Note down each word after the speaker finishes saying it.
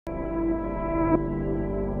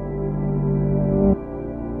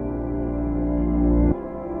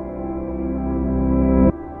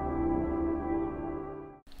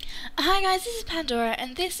Hi guys, this is Pandora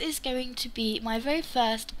and this is going to be my very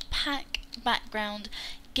first pack background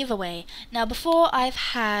giveaway. Now before I've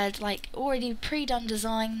had like already pre-done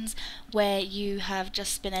designs where you have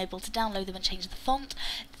just been able to download them and change the font.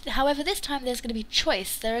 However, this time there's going to be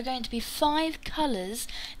choice. There are going to be 5 colours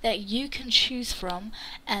that you can choose from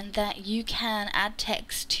and that you can add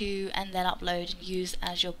text to and then upload and use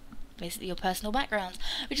as your basically your personal backgrounds,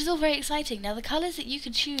 which is all very exciting. Now the colours that you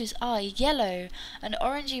can choose are yellow, an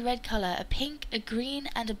orangey red colour, a pink, a green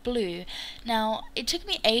and a blue. Now it took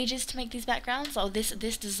me ages to make these backgrounds, or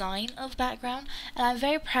this design of background, and I'm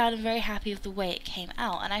very proud and very happy with the way it came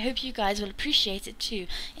out, and I hope you guys will appreciate it too.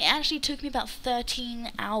 It actually took me about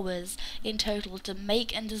 13 hours in total to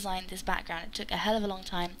make and design this background. It took a hell of a long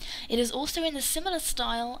time. It is also in a similar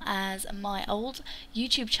style as my old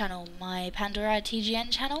YouTube channel, my Pandora TGN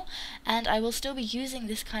channel, and I will still be using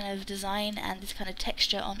this kind of design and this kind of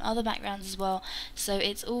texture on other backgrounds as well, so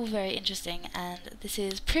it's all very interesting, and this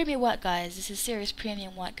is premium work guys, this is serious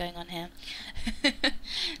premium work going on here.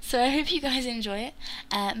 So I hope you guys enjoy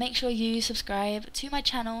it. Make sure you subscribe to my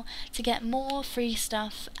channel to get more free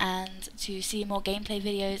stuff and to see more gameplay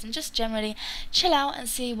videos and just generally chill out and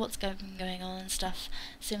see what's going on and stuff,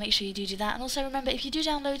 so make sure you do that. And also remember, if you do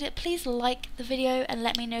download it, please like the video and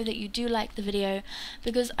let me know that you do like the video,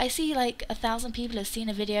 because I see like 1,000 people have seen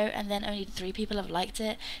a video and then only 3 people have liked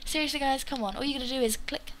it. Seriously guys, come on, all you gotta do is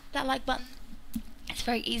click that like button. It's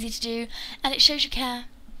very easy to do and it shows you care.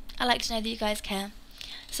 I like to know that you guys care.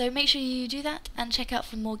 So make sure you do that and check out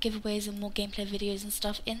for more giveaways and more gameplay videos and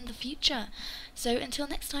stuff in the future. So until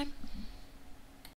next time,